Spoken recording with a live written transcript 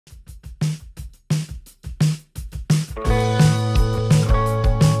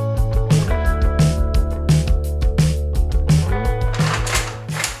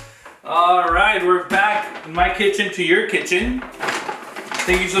in my kitchen to your kitchen.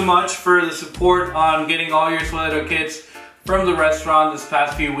 Thank you so much for the support on getting all your Suerte kits from the restaurant this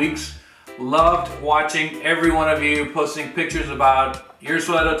past few weeks. Loved watching every one of you posting pictures about your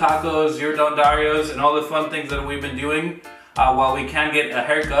Suerte tacos, your Don Dario's, and all the fun things that we've been doing while we can get a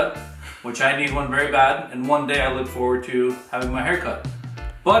haircut, which I need one very bad, and one day I look forward to having my haircut.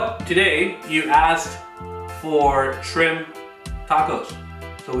 But today you asked for shrimp tacos.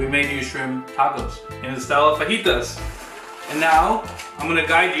 So we made you shrimp tacos in the style of fajitas. And now I'm gonna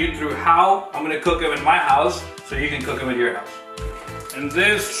guide you through how I'm gonna cook them in my house so you can cook them at your house. And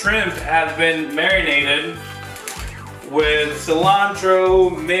this shrimp has been marinated with cilantro,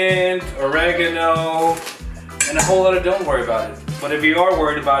 mint, oregano, and a whole lot of don't worry about it. But if you are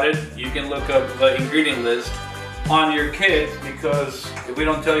worried about it, you can look up the ingredient list on your kit, because if we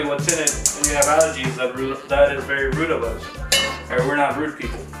don't tell you what's in it and you have allergies, that is very rude of us. Or we're not rude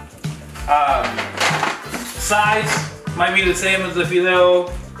people. Size might be the same as the fideo,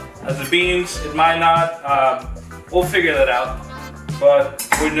 as the beans. It might not. We'll figure that out. But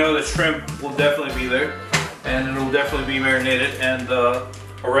we know the shrimp will definitely be there, and it will definitely be marinated, and the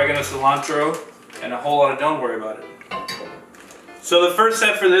oregano, cilantro, and a whole lot of don't worry about it. So the first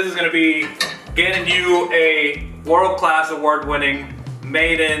step for this is going to be getting you a world-class, award-winning,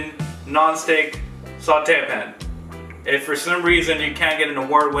 made-in, non-stick saute pan. If for some reason you can't get an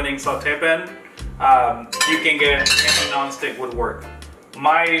award-winning saute pan, you can get any non-stick would work.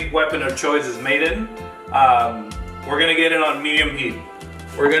 My weapon of choice is made-in. We're gonna get it on medium heat.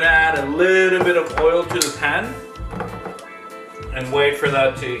 We're gonna add a little bit of oil to the pan and wait for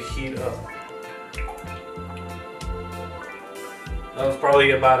that to heat up. That was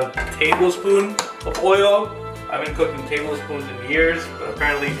probably about a tablespoon of oil. I've been cooking tablespoons in years, but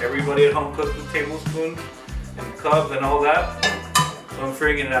apparently everybody at home cooks with tablespoons and cups and all that. So I'm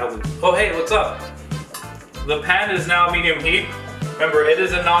figuring it out. Oh hey, what's up? The pan is now medium heat. Remember, it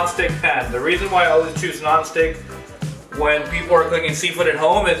is a non-stick pan. The reason why I always choose non-stick when people are cooking seafood at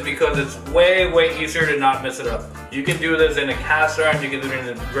home is because it's way easier to not mess it up. You can do this in a cast iron, you can do it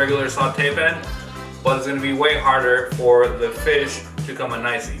in a regular saute pan, but it's going to be way harder for the fish to come out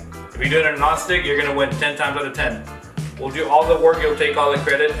nicely. If you do it in a non-stick, you're going to win 10 times out of 10. We'll do all the work, you'll take all the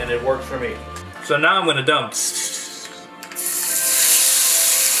credit, and it works for me. So now I'm going to dump.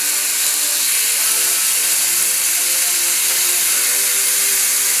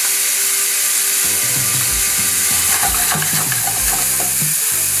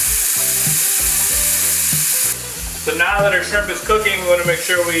 So now that our shrimp is cooking, we want to make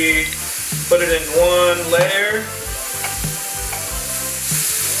sure we put it in one layer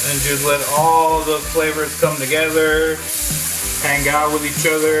and just let all the flavors come together, hang out with each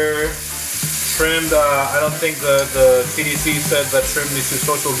other. Shrimp, I don't think the CDC said that shrimp needs to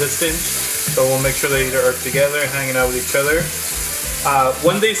social distance, so we'll make sure they are together and hanging out with each other.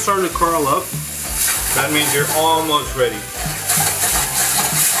 When they start to curl up, that means you're almost ready.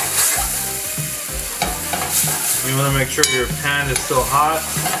 You want to make sure your pan is still hot.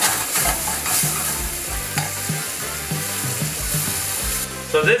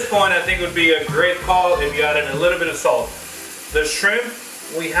 So at this point, I think it would be a great call if you added a little bit of salt. The shrimp,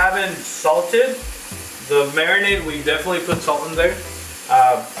 we haven't salted. The marinade, we definitely put salt in there.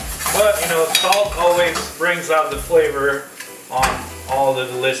 But you know, salt always brings out the flavor on all the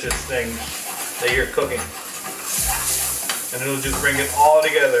delicious things that you're cooking. And it'll just bring it all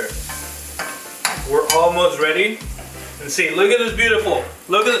together. We're almost ready. And see, look at this beautiful.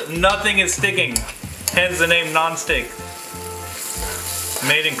 Look at it, nothing is sticking. Hence the name non-stick.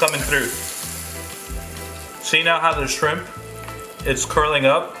 Made in coming through. See now how the shrimp, it's curling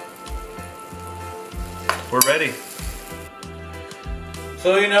up. We're ready.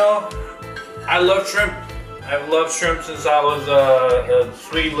 So you know, I love shrimp. I've loved shrimp since I was a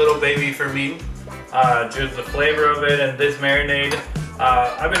sweet little baby Fermín. Just the flavor of it and this marinade.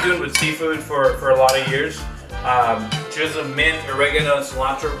 I've been doing it with seafood for a lot of years. Just the mint, oregano, and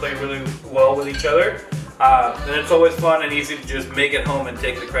cilantro play really well with each other. And it's always fun and easy to just make it home and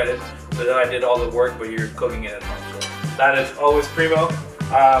take the credit so that I did all the work, but you're cooking it at home. So that is always primo.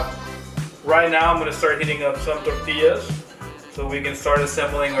 Right now I'm going to start heating up some tortillas so we can start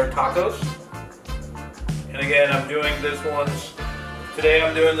assembling our tacos. And again, I'm doing this ones. Today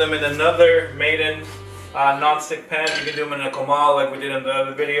I'm doing them in another made-in non-stick pan. You can do them in a comal like we did in the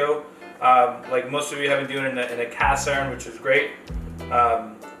other video. Like most of you have been doing it in a cast iron, which is great.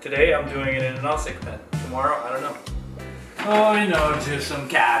 Today I'm doing it in a non-stick pan. Tomorrow, I don't know. Oh, you know, just some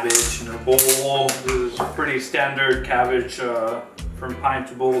cabbage in a bowl. This is pretty standard cabbage from pine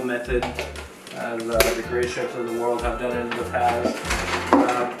to bowl method, as the great chefs of the world have done it in the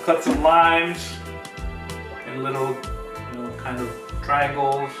past. Cut some limes, little, you know, kind of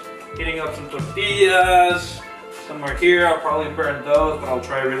triangles. Heating up some tortillas. Somewhere here, I'll probably burn those, but I'll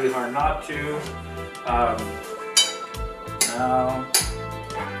try really hard not to. Now,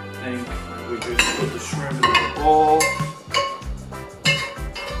 I think we just put the shrimp in the bowl.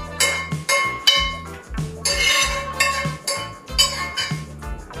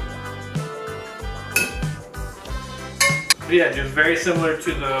 But yeah, just very similar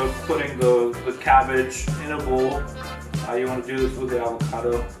to the putting the cabbage in a bowl. You want to do this with the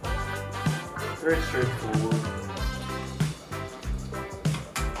avocado. Very straightforward.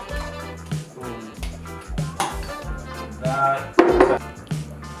 Boom. That.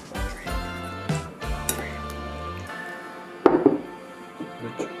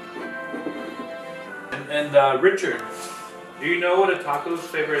 And Richard, do you know what a taco's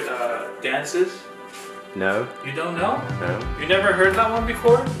favorite dance is? No. You don't know? No. You never heard that one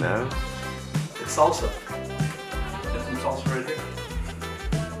before? No. It's salsa. There's some salsa right here.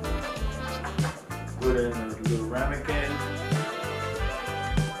 Put in a little ramekin.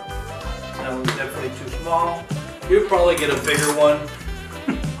 That one's definitely too small. You'll probably get a bigger one.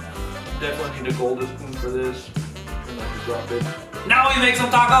 Definitely need a golden spoon for this. And then you drop it. Now we make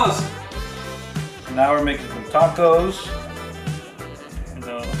some tacos! So now we're making some tacos.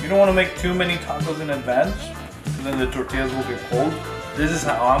 You don't want to make too many tacos in advance, because then the tortillas will get cold. This is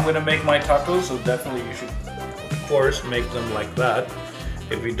how I'm going to make my tacos, so definitely you should, of course, make them like that.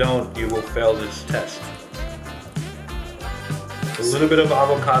 If you don't, you will fail this test. A little bit of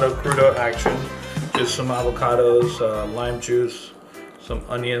avocado crudo action, just some avocados, lime juice, some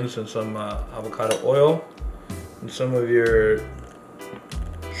onions, and some avocado oil, and some of your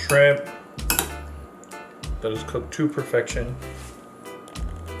shrimp that is cooked to perfection.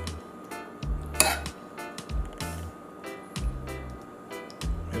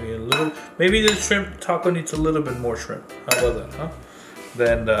 Maybe the shrimp taco needs a little bit more shrimp. How about that, huh?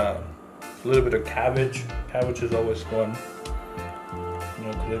 Then a little bit of cabbage. Cabbage is always fun. You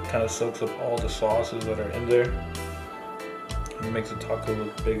know, because it kind of soaks up all the sauces that are in there. And it makes the taco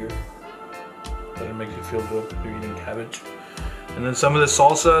look bigger. But it makes you feel good if you're eating cabbage. And then some of the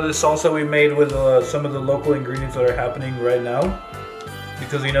salsa we made with some of the local ingredients that are happening right now.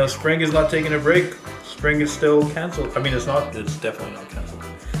 Because, you know, spring is not taking a break. Spring is still canceled. I mean, it's definitely not canceled.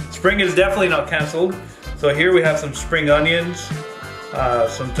 Spring is definitely not canceled. So here we have some spring onions,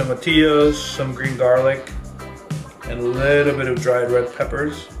 some tomatillos, some green garlic, and a little bit of dried red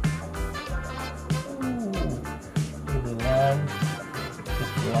peppers. Ooh, a little bit of lime.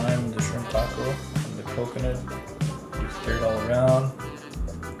 Just the lime, the shrimp taco, and the coconut. You stir it all around.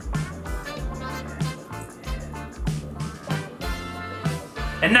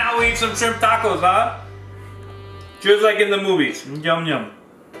 And now we eat some shrimp tacos, huh? Just like in the movies. Yum yum.